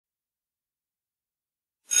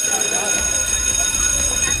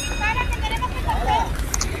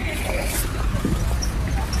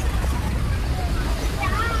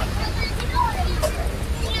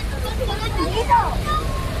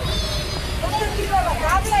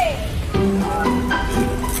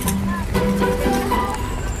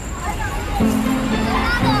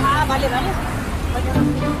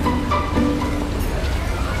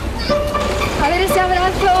A ver ese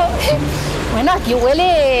abrazo. Bueno, aquí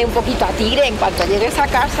huele un poquito a tigre en cuanto llegues a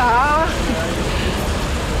casa.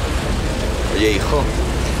 Oye, hijo,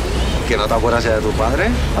 ¿que no te acuerdas ya de tu padre?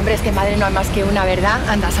 Hombre, es que madre no hay más que una, ¿verdad?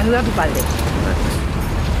 Anda, saluda a tu padre.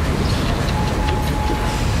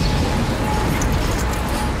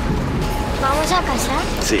 ¿Vamos a casa?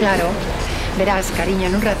 Sí. Claro. Verás, cariño,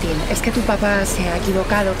 en un ratín. Es que tu papá se ha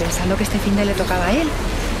equivocado pensando que este fin de le tocaba a él,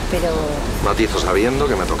 pero... Matizo sabiendo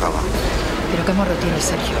que me tocaba. Pero qué morro tiene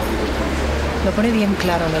Sergio. Lo pone bien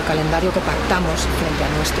claro en el calendario que pactamos frente a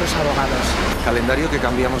nuestros abogados. Calendario que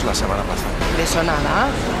cambiamos la semana pasada. De eso nada.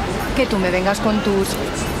 Que tú me vengas con tus...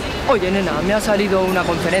 Oye, nena, me ha salido una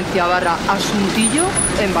conferencia / asuntillo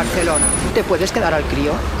en Barcelona. ¿Te puedes quedar al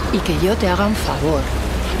crío? Y que yo te haga un favor.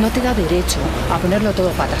 No te da derecho a ponerlo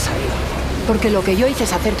todo patas arriba. Porque lo que yo hice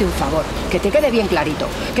es hacerte un favor. Que te quede bien clarito.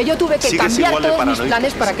 Que yo tuve que cambiar todos mis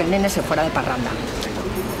planes para que el nene se fuera de parranda.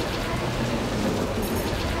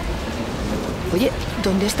 Oye,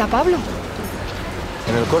 ¿dónde está Pablo?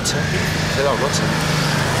 En el coche. Se da el coche.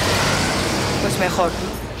 Pues mejor.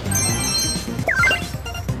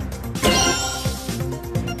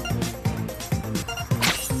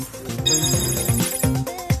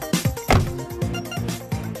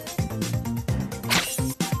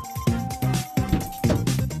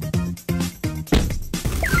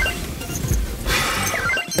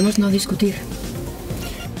 Podemos no discutir.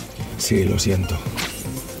 Sí, lo siento.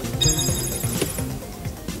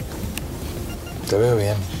 Te veo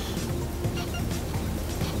bien.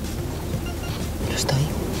 Lo estoy.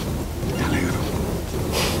 Me alegro.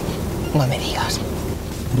 No me digas.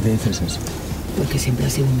 ¿Por qué dices eso? Porque siempre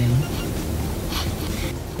has sido un meón.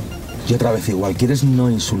 Y otra vez igual, ¿quieres no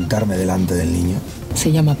insultarme delante del niño?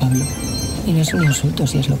 Se llama Pablo. Y no es un insulto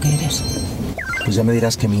si es lo que eres. Pues ya me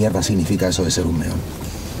dirás qué mierda significa eso de ser un meón.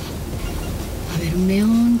 A ver, un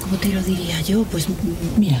meón, ¿cómo te lo diría yo? Pues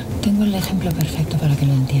mira, tengo el ejemplo perfecto para que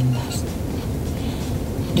lo entiendas.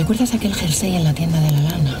 ¿Recuerdas aquel jersey en la tienda de la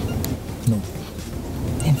lana? No.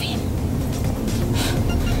 En fin.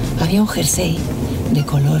 Había un jersey de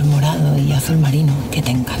color morado y azul marino que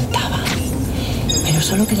te encantaba. Pero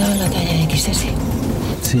solo quedaba en la talla XS.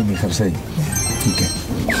 Sí, mi jersey. ¿Y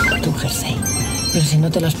qué? Tu jersey. Pero si no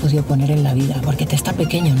te lo has podido poner en la vida, porque te está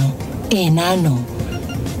pequeño, ¿no? Enano.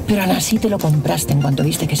 Pero aún así te lo compraste en cuanto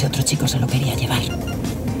viste que ese otro chico se lo quería llevar.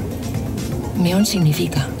 Meón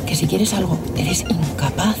significa que si quieres algo, eres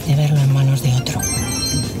incapaz de verlo en manos de otro.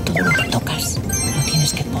 Todo lo que tocas lo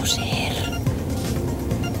tienes que poseer.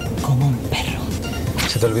 Como un perro.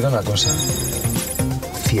 Se te olvida una cosa.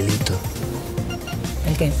 Cielito.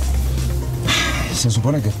 ¿El qué? Se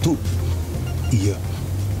supone que tú y yo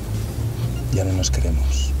ya no nos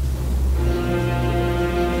queremos.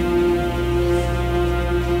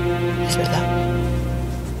 Es verdad.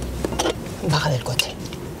 Baja del coche.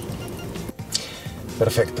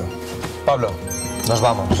 Perfecto. Pablo, nos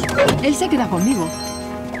vamos. Él se queda conmigo.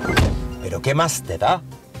 ¿Pero qué más te da?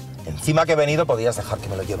 Encima que he venido podías dejar que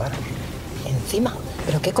me lo llevara. Encima.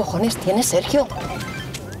 ¿Pero qué cojones tienes, Sergio?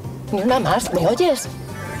 Ni una más, ¿me oyes?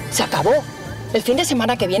 Se acabó. El fin de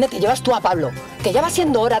semana que viene te llevas tú a Pablo. Que ya va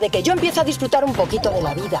siendo hora de que yo empiece a disfrutar un poquito de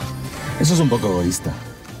la vida. Eso es un poco egoísta.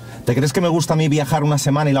 ¿Te crees que me gusta a mí viajar una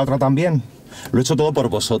semana y la otra también? Lo he hecho todo por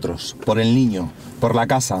vosotros, por el niño, por la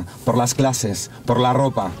casa, por las clases, por la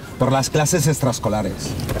ropa, por las clases extraescolares.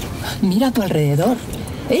 Mira a tu alrededor.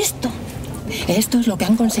 Esto es lo que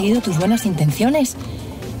han conseguido tus buenas intenciones.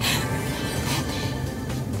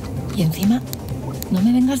 Y encima, no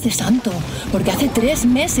me vengas de santo, porque hace 3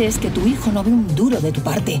 meses que tu hijo no ve un duro de tu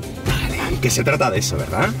parte. Vale, que se trata de eso,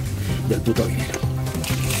 ¿verdad? Del puto dinero.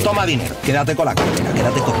 Toma dinero, quédate con la cartera,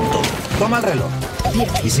 quédate con todo. Toma el reloj.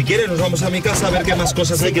 Y si quieres nos vamos a mi casa a ver qué más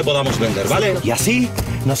cosas hay que podamos vender, ¿vale? Y así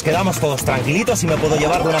nos quedamos todos tranquilitos y me puedo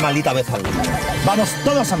llevar de una maldita vez al niño. Vamos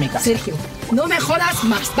todos a mi casa. Sergio, no me jodas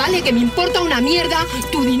más, ¿vale? Que me importa una mierda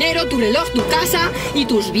tu dinero, tu reloj, tu casa y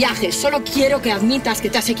tus viajes. Solo quiero que admitas que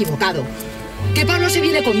te has equivocado. Que Pablo se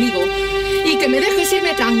viene conmigo y que me dejes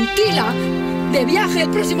irme tranquila de viaje el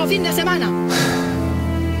próximo fin de semana.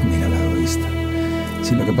 Mira la egoísta.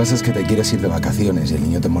 Si lo que pasa es que te quieres ir de vacaciones y el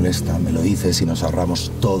niño te molesta, me lo dices y nos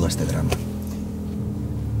ahorramos todo este drama.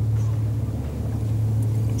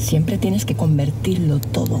 Siempre tienes que convertirlo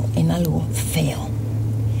todo en algo feo.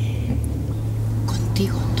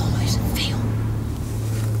 Contigo todo es feo.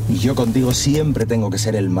 Y yo contigo siempre tengo que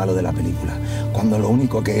ser el malo de la película, cuando lo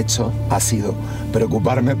único que he hecho ha sido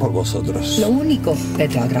preocuparme por vosotros. Lo único,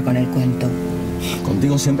 vete a otra con el cuento.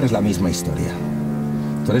 Contigo siempre es la misma historia.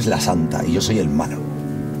 Tú eres la santa y yo soy el malo.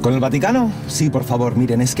 ¿Con el Vaticano? Sí, por favor.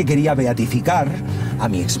 Miren, es que quería beatificar a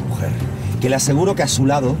mi exmujer. Que le aseguro que a su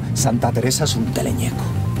lado Santa Teresa es un teleñeco.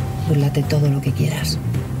 Búrlate todo lo que quieras.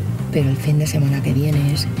 Pero el fin de semana que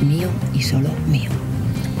viene es mío y solo mío.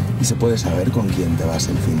 ¿Y se puede saber con quién te vas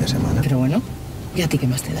el fin de semana? Pero bueno, ¿y a ti qué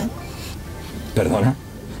más te da? Perdona,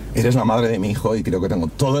 eres la madre de mi hijo y creo que tengo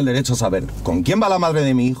todo el derecho a saber con quién va la madre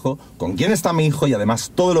de mi hijo, con quién está mi hijo y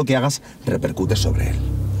además todo lo que hagas repercute sobre él.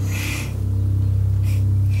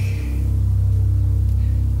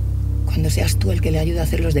 Cuando seas tú el que le ayuda a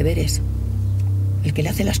hacer los deberes, el que le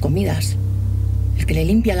hace las comidas, el que le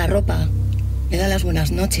limpia la ropa, le da las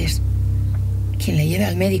buenas noches, quien le lleve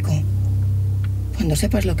al médico, cuando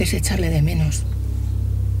sepas lo que es echarle de menos.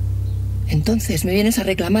 Entonces me vienes a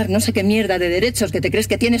reclamar no sé qué mierda de derechos que te crees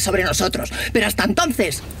que tienes sobre nosotros. Pero hasta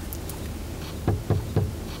entonces...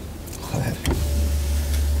 Joder.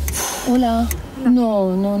 Hola.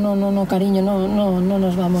 No, cariño, no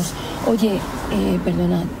nos vamos. Oye,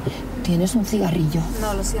 perdona, ¿tienes un cigarrillo?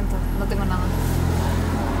 No, lo siento, no tengo nada.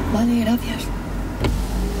 Vale, gracias.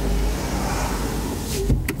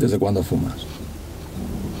 ¿Desde cuándo fumas?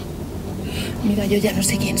 Mira, yo ya no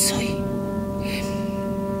sé quién soy.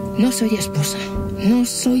 No soy esposa, no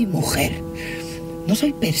soy mujer, no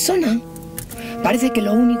soy persona. Parece que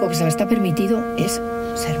lo único que se me está permitido es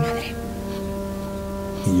ser madre.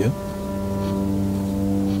 ¿Y yo?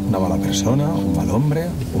 ¿Una mala persona? ¿Un mal hombre?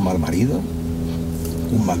 ¿Un mal marido?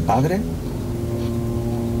 ¿Un mal padre?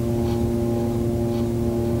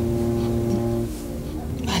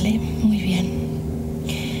 Vale, muy bien.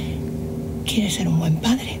 ¿Quieres ser un buen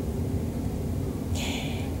padre?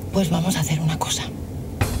 Pues vamos a hacer una cosa.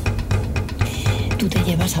 Tú te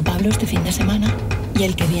llevas a Pablo este fin de semana y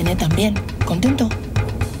el que viene también. ¿Contento?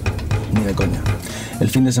 Ni de coña. El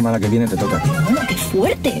fin de semana que viene te toca a ti. Bueno, qué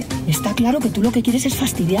fuerte. Está claro que tú lo que quieres es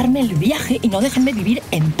fastidiarme el viaje y no dejarme vivir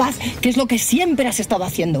en paz, que es lo que siempre has estado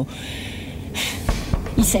haciendo.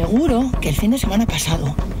 Y seguro que el fin de semana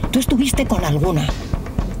pasado tú estuviste con alguna.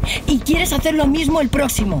 Y quieres hacer lo mismo el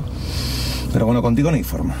próximo. Pero bueno, contigo no hay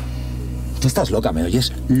forma. Tú estás loca, ¿me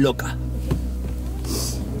oyes? Loca.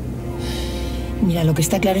 Mira, lo que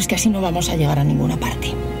está claro es que así no vamos a llegar a ninguna parte,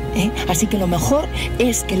 ¿eh? Así que lo mejor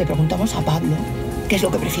es que le preguntamos a Pablo qué es lo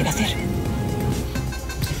que prefiere hacer.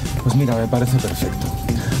 Pues mira, me parece perfecto.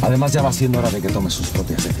 Además ya va siendo hora de que tome sus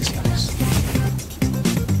propias decisiones.